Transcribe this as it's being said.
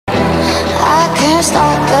can't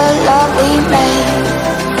stop the love we made.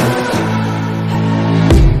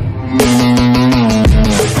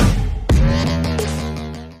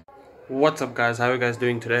 What's up guys, how are you guys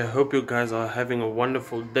doing today? I hope you guys are having a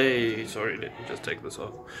wonderful day. Sorry, let me just take this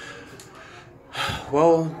off.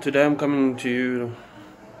 Well, today I'm coming to you.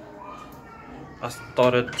 I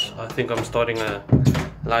think I'm starting a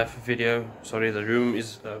live video. Sorry, the room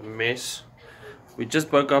is a mess. We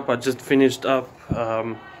just woke up, I just finished up.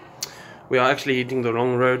 We are actually hitting the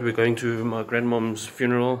wrong road. We're going to my grandmom's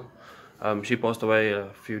funeral. She passed away a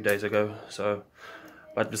few days ago.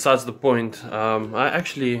 But besides the point, I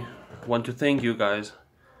actually want to thank you guys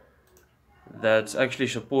that's actually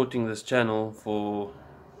supporting this channel for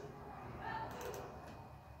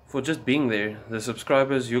just being there. The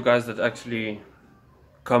subscribers, you guys that actually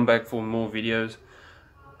come back for more videos,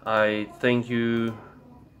 I thank you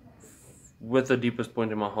with the deepest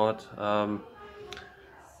point in my heart.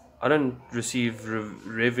 I don't receive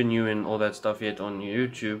revenue and all that stuff yet on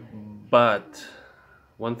YouTube, but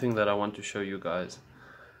one thing that I want to show you guys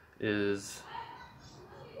is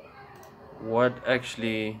what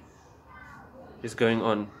actually is going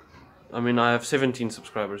on. I mean, I have 17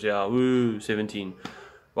 subscribers. Yeah, woo, 17.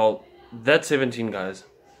 Well, that 17 guys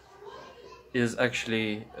is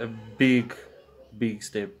actually a big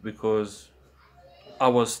step, because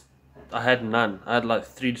I had none. I had like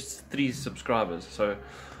three subscribers. So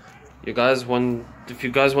if you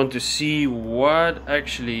guys want to see what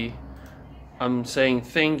actually I'm saying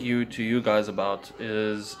thank you to you guys about,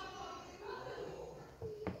 is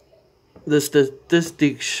the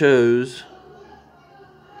statistic shows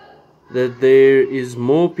that there is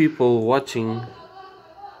more people watching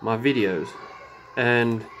my videos,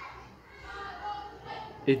 and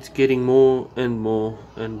it's getting more and more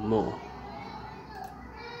and more.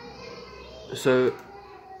 So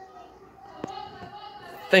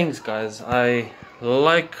thanks guys, I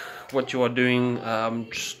like what you are doing.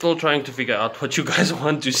 I'm still trying to figure out what you guys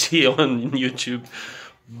want to see on YouTube,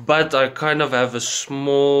 but I kind of have a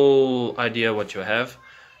small idea what you have,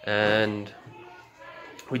 and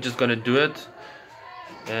we're just gonna do it.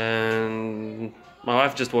 And my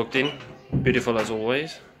wife just walked in, beautiful as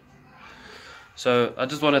always. So I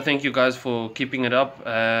just want to thank you guys for keeping it up.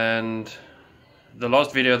 And the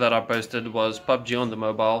last video that I posted was PubG on the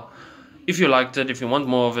mobile. If you liked it, if you want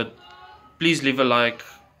more of it, please leave a like,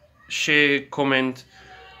 share, comment,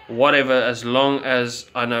 whatever, as long as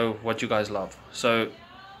I know what you guys love. So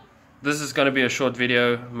this is going to be a short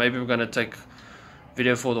video. Maybe we're going to take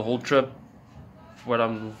video for the whole trip, if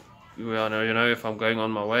I'm going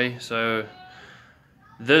on my way. So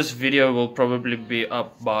this video will probably be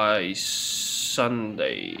up by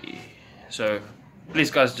Sunday. So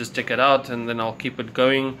please guys, just check it out, and then I'll keep it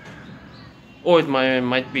going. Or it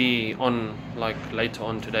might be on like later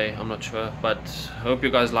on today, I'm not sure. But hope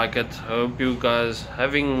you guys like it. Hope you guys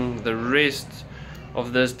having the rest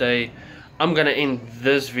of this day. I'm gonna end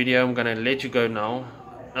this video. I'm gonna let you go now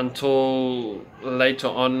until later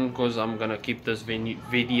on, because I'm gonna keep this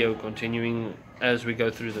video continuing as we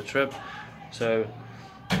go through the trip. So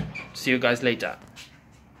see you guys later.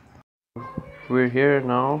 We're here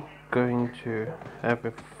now, going to have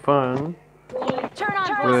a fun. Turn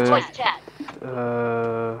on voice chat.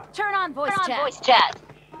 Turn on voice chat.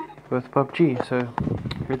 With PubG. So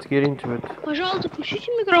let's get into it. Пожалуйста,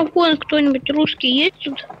 включите микрофон, кто-нибудь русский есть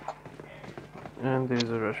тут? And there's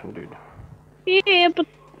a Russian dude. Yeah, but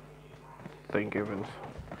Thank you, Vince.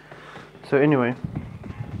 So anyway,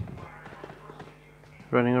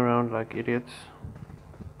 running around like idiots,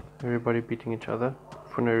 everybody beating each other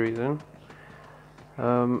for no reason.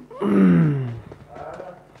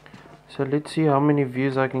 So let's see how many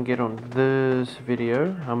views I can get on this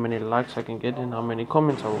video, how many likes I can get, and how many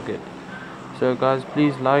comments I will get. So guys,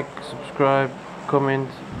 please like, subscribe, comment.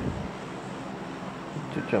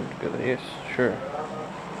 To jump together, yes, sure.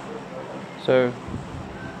 So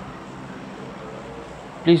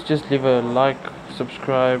please just leave a like,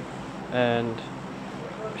 subscribe, and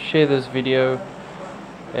share this video,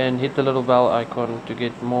 and hit the little bell icon to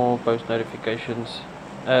get more post notifications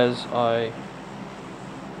as I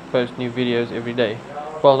post new videos every day.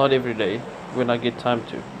 Well, not every day, when I get time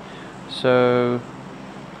to. So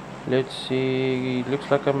let's see,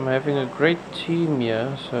 looks like I'm having a great team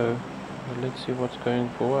here, so let's see what's going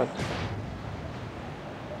for what.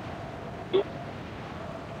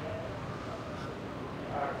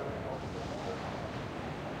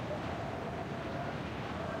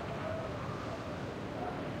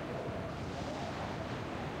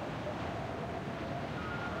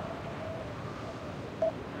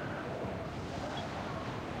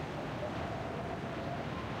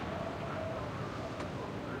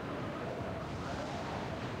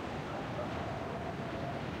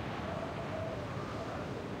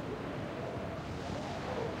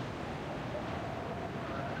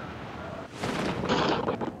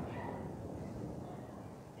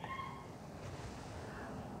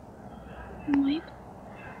 Майк.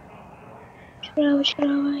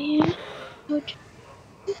 Справа є.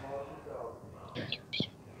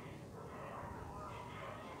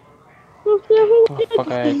 Oh, fuck,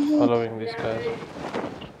 I hate following these guys.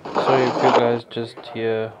 Sorry if you guys just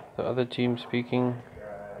hear the other team speaking,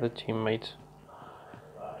 the teammates.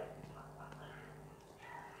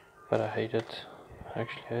 But I hate it. I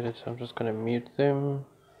actually hate it, so I'm just gonna mute them.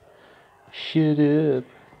 Shut up.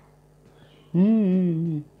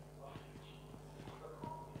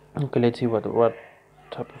 Okay, let's see what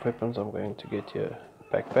type of weapons I'm going to get here.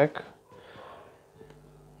 Backpack.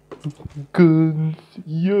 Guns.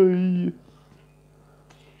 Yay.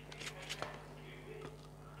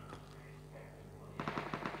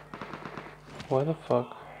 Why the fuck?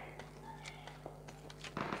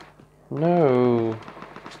 No.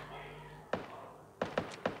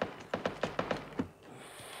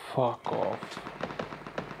 Fuck off.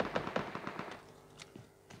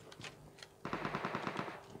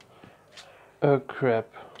 Oh crap.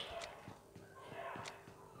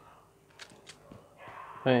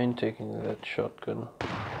 I ain't taking that shotgun.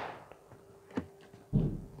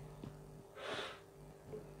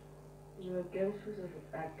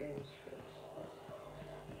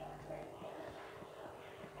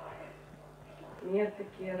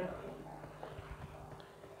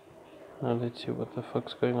 Now let's see what the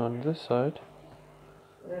fuck's going on this side.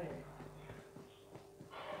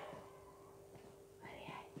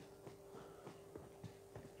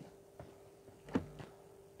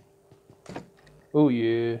 Oh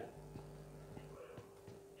yeah.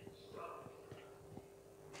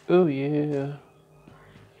 Oh yeah.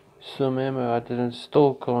 Some ammo. I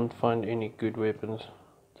still can't find any good weapons.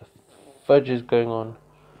 The fudge is going on.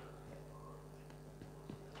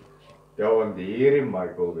 Ja, want hier in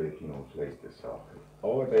Michael weet nie om vlees te saak.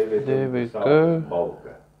 Al wat hy weet There om we te saak go. is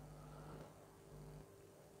balke.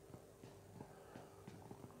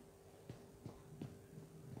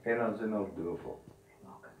 En dan is hy nog doof op.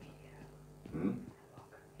 Hm?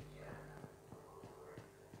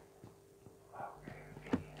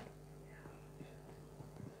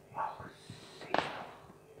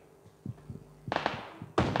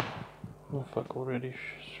 Oh fuck already.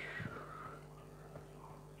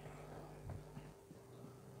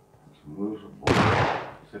 Moes op bol,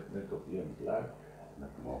 sit net op een plek en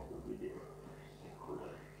ek maak 'n video.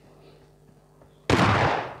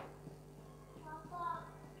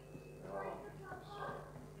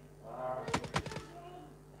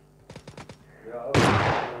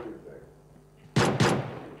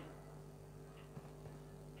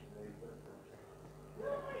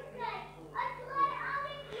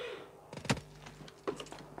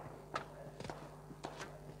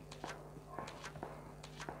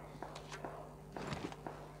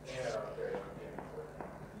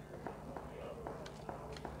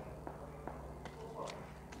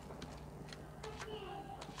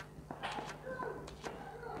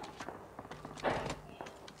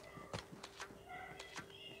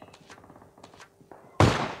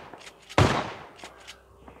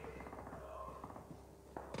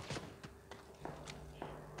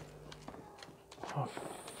 Oh,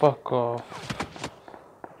 fuck off.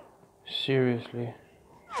 Seriously.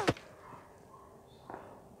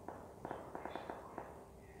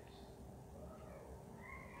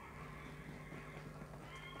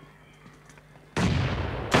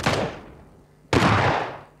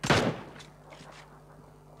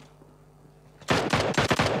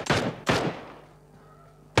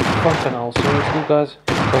 Fucking hell, seriously guys?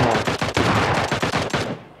 Come on.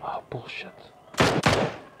 Oh, bullshit.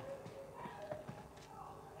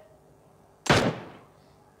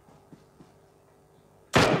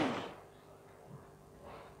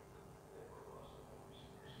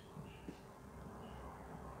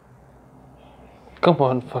 Come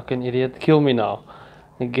on, fucking idiot. Kill me now.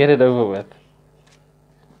 And get it over with.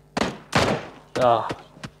 Ah,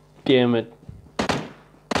 damn it.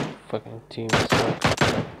 Fucking team sucks.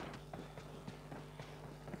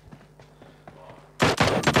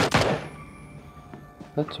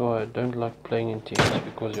 That's why I don't like playing in teams,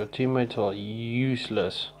 because your teammates are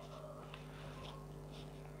useless.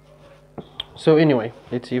 So anyway,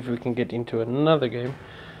 let's see if we can get into another game.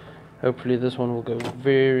 Hopefully this one will go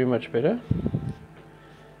very much better.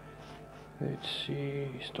 Let's see,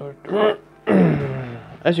 start.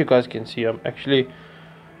 As you guys can see, I'm actually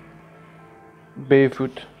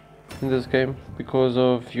barefoot in this game because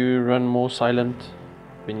of you run more silent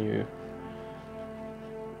when you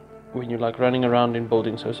like running around in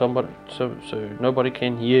buildings, so nobody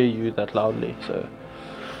can hear you that loudly. So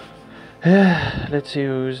let's see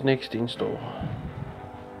who's next in store.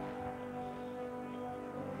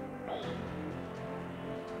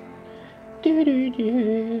 It's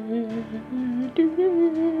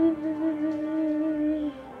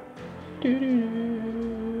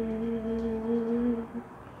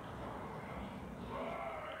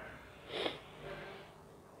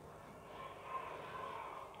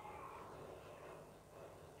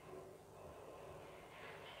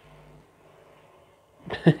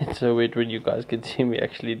so weird when you guys can see me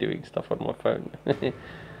actually doing stuff on my phone.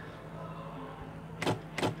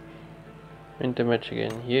 Enter match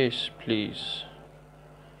again. Yes, please.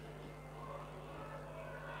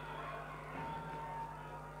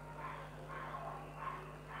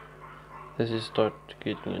 This is start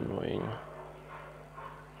getting annoying.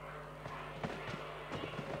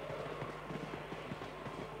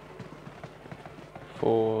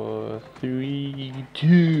 4, 3,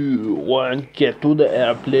 2, 1, get to the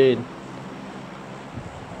airplane.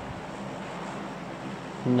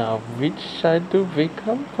 Now, which side do we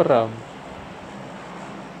come from?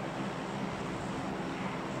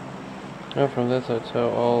 Oh, from that side, so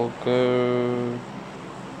I'll go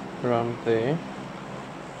around there.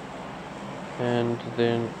 And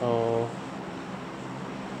then I'll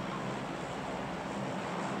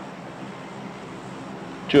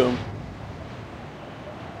jump.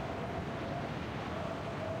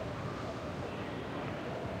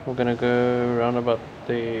 We're gonna go round about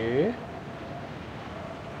there.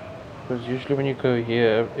 Because usually when you go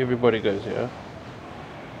here, everybody goes here.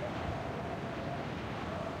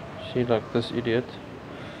 See, like this idiot.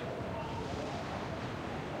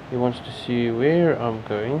 He wants to see where I'm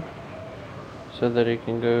going, so that he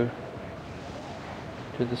can go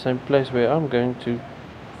to the same place where I'm going to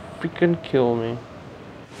freaking kill me.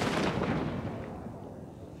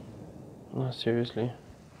 Oh, seriously.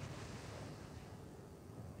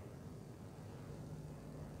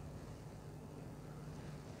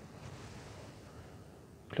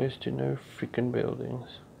 Close to no freaking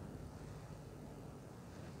buildings.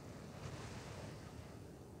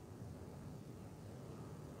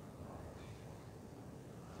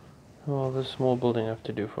 Oh, this small building I have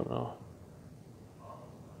to do for now.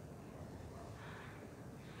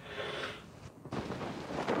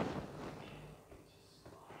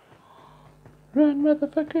 Run,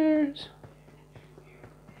 motherfuckers!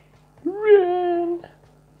 Run!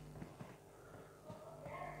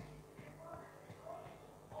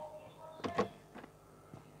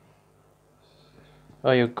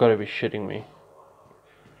 Oh, you gotta be shitting me.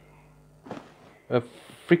 A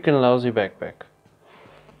freaking lousy backpack.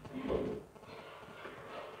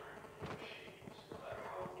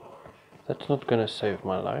 That's not gonna save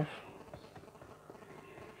my life.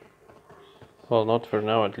 Well, not for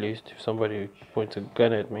now at least, if somebody points a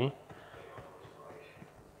gun at me.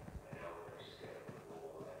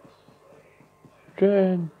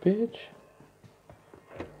 Run, bitch!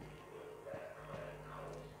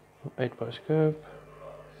 8x scope.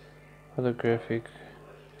 Other graphic.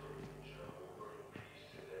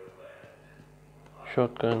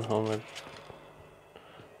 Shotgun, helmet.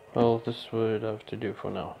 Well, this would have to do for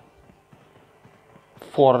now.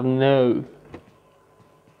 For now.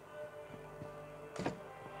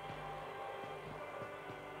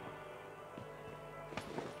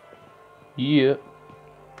 Yeah.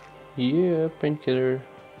 Yeah, painkiller.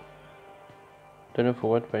 Don't know for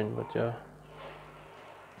what pain, but yeah.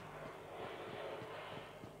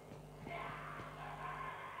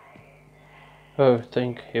 Oh,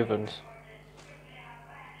 thank heavens.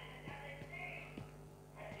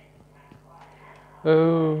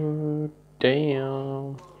 Oh,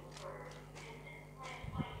 damn.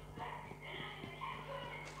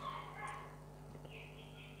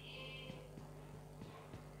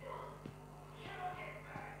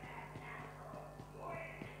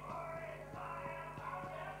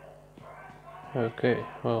 Okay,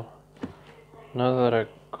 well, now that I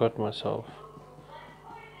got myself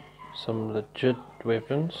some legit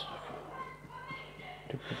weapons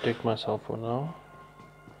to protect myself for now.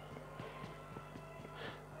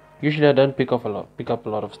 Usually I don't pick up a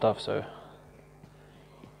lot of stuff, so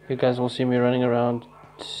you guys will see me running around,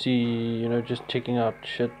 see, just checking out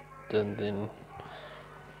shit, and then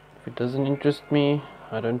if it doesn't interest me,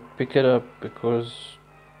 I don't pick it up because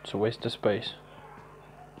it's a waste of space.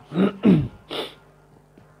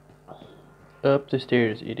 Up the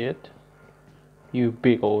stairs, idiot. You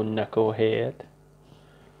big old knucklehead.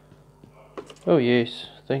 Oh yes,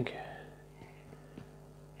 thank you.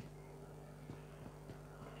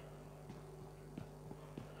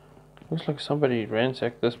 Looks like somebody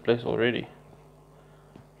ransacked this place already.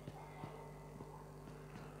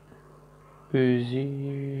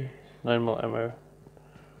 Uzi, 9mm ammo.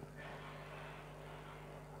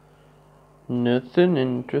 Nothing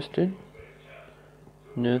interesting.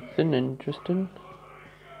 Nothing interesting.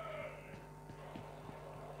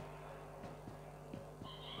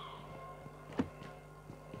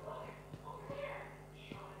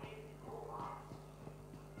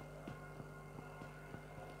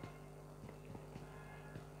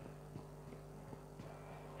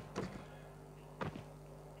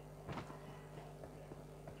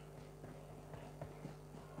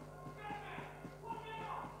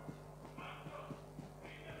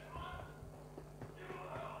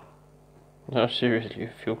 No, seriously,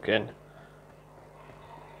 if you can.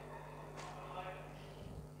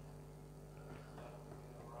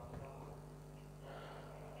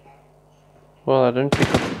 Well, I don't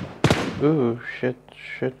pick up. Ooh, shit.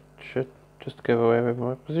 Just gave away with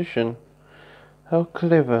my position. How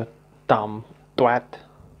clever, dumb twat.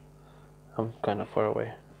 I'm kinda far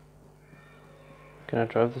away. Can I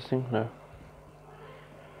drive this thing? No.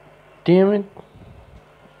 Damn it.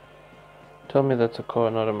 Tell me that's a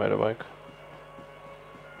car, not a motorbike.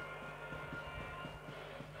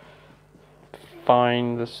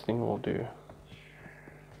 Fine, this thing will do.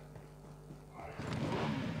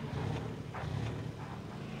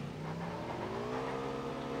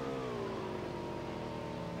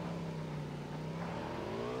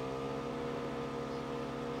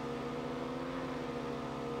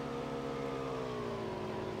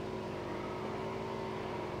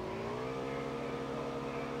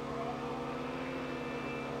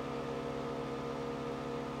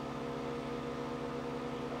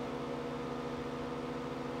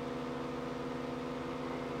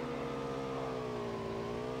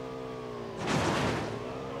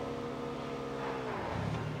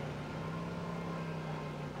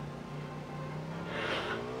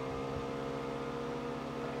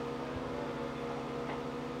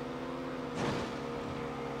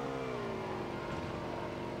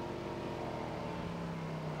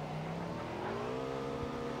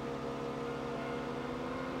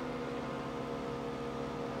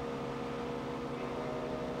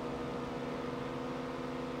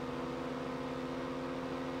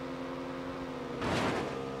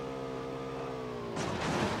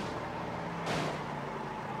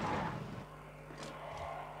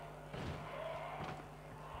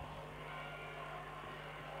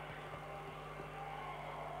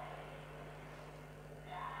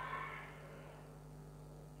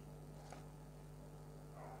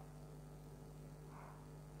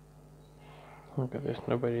 Okay, there's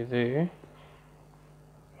nobody there.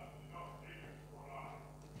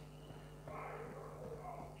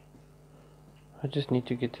 I just need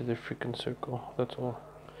to get to the freaking circle. That's all.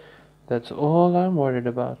 That's all I'm worried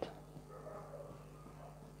about.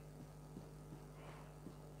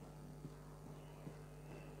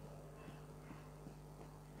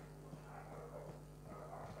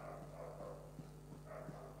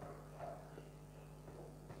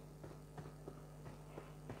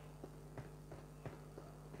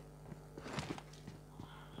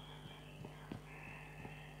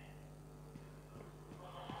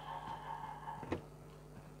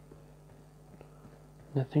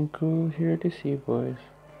 Nothing cool here to see, boys.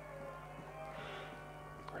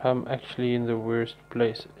 I'm actually in the worst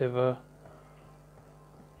place ever.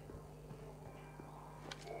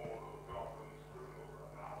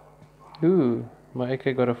 Ooh, my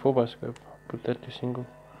AK got a 4x scope. Put that to single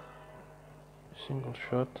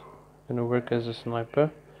shot. Gonna work as a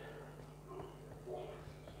sniper.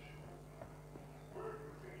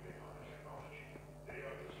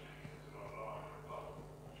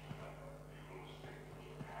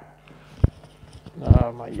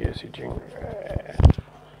 Ah, my ears itching.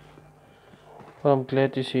 Well, I'm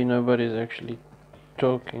glad to see nobody's actually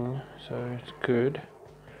talking, so it's good.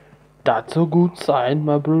 That's a good sign,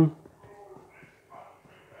 my bro.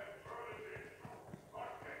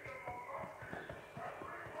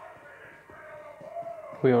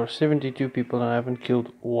 We are 72 people and I haven't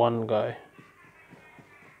killed one guy.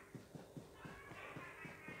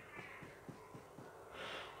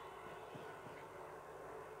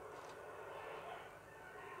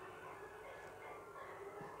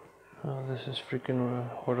 Oh, this is freaking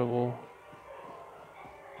horrible.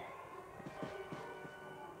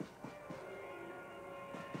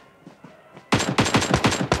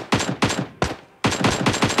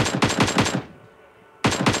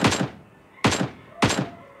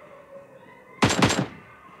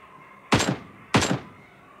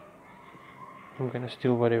 I'm gonna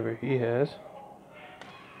steal whatever he has,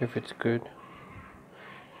 if it's good.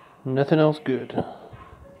 Nothing else good.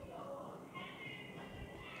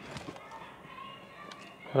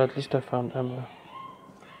 But at least I found ammo.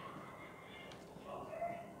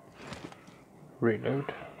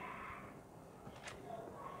 Reload.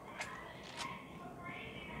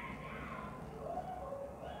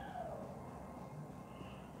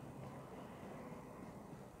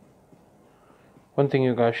 One thing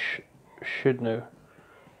you guys should know.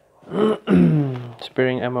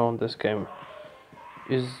 Sparing ammo on this game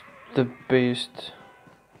is the best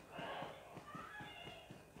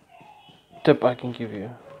tip I can give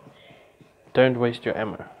you. Don't waste your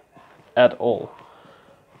ammo at all.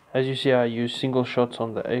 As you see, I use single shots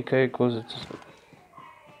on the AK because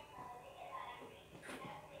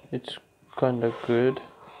it's kind of good.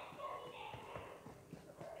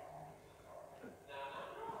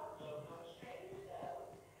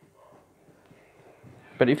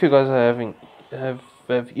 But if you guys are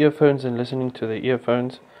have earphones and listening to the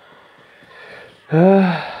earphones,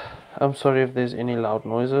 I'm sorry if there's any loud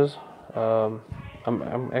noises. I'm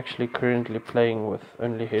actually currently playing with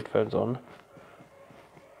only headphones on,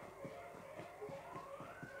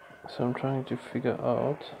 so I'm trying to figure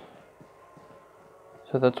out.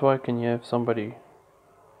 So that's why can you have somebody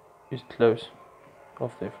is close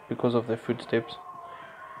of their because of their footsteps.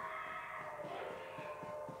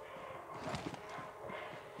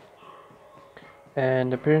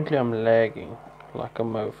 And apparently I'm lagging like a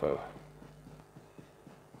mofo.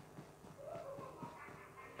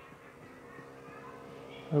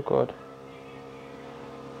 Oh god.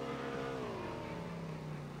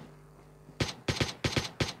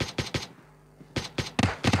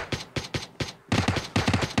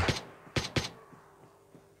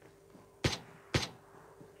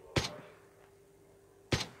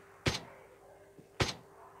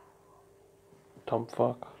 Tom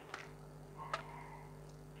fuck.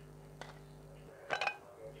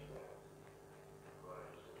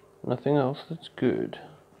 Nothing else, that's good.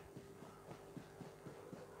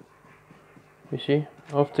 You see,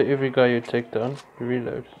 after every guy you take down, you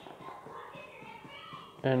reload.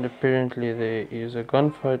 And apparently there is a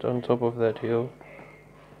gunfight on top of that hill.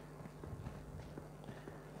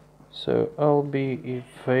 So I'll be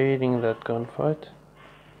evading that gunfight.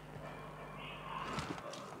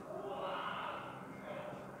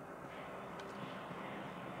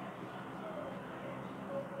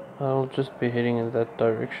 I'll just be heading in that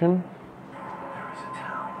direction.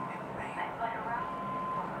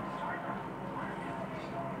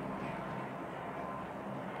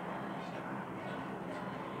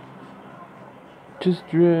 Just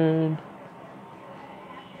run.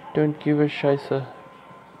 Don't give a shizer.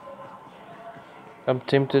 I'm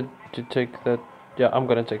tempted to take that. Yeah, I'm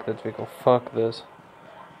gonna take that vehicle. Fuck this.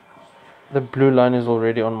 The blue line is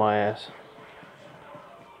already on my ass.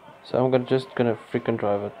 So I'm just gonna freaking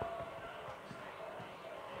drive it.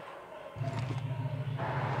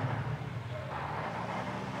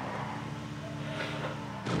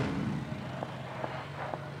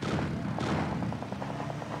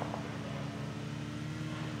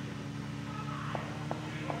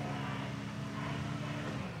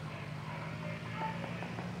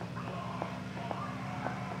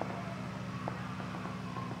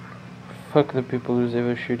 Fuck the people who's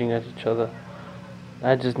ever shooting at each other.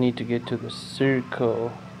 I just need to get to the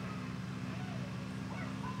circle.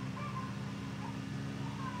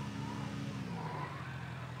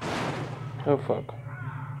 Oh fuck.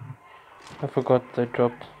 I forgot they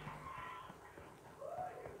dropped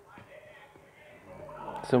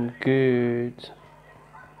some goods.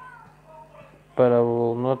 But I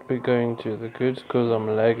will not be going to the goods because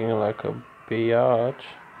I'm lagging like a biatch.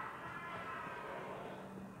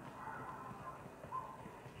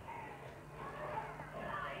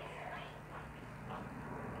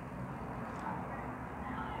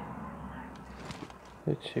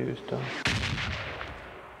 Let's see who's done.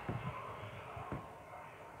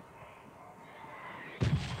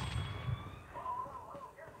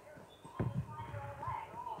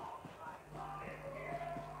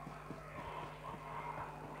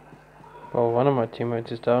 Well, one of my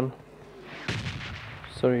teammates is down.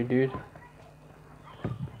 Sorry, dude.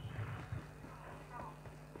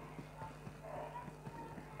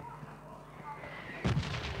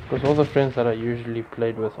 Because all the friends that I usually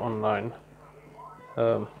played with online,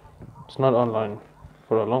 it's not online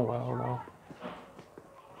for a long while now.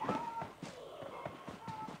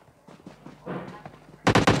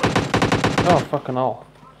 Oh, fucking hell.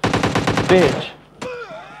 Bitch.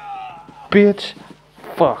 Bitch.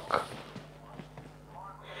 Fuck.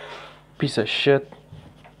 Piece of shit.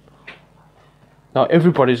 Now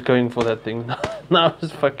everybody's going for that thing. Now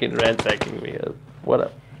it's fucking ransacking me. What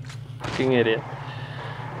a fucking idiot.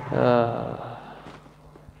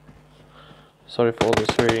 Sorry for all the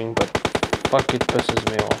swearing, but fuck, it pisses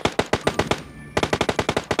me off.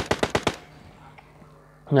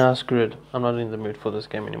 Nah, screw it. I'm not in the mood for this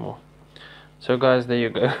game anymore. So guys, there you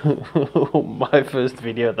go. My first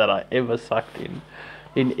video that I ever sucked in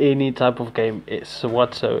any type of game is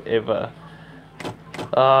whatsoever.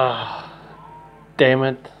 damn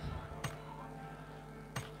it.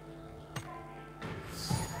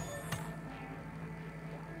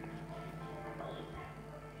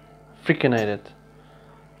 Freaking hate it.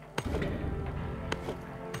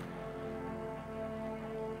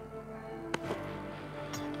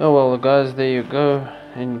 Oh well guys, there you go,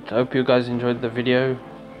 and hope you guys enjoyed the video.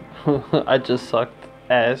 I just sucked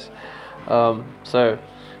ass. So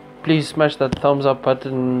please smash that thumbs up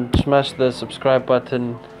button, smash the subscribe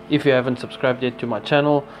button if you haven't subscribed yet to my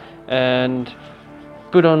channel, and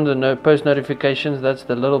put on the post notifications. That's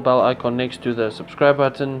the little bell icon next to the subscribe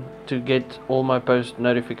button to get all my post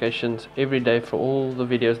notifications every day for all the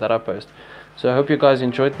videos that I post. So I hope you guys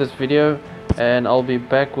enjoyed this video, and I'll be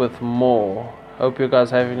back with more. Hope you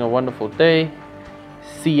guys having a wonderful day.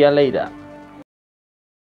 See ya later.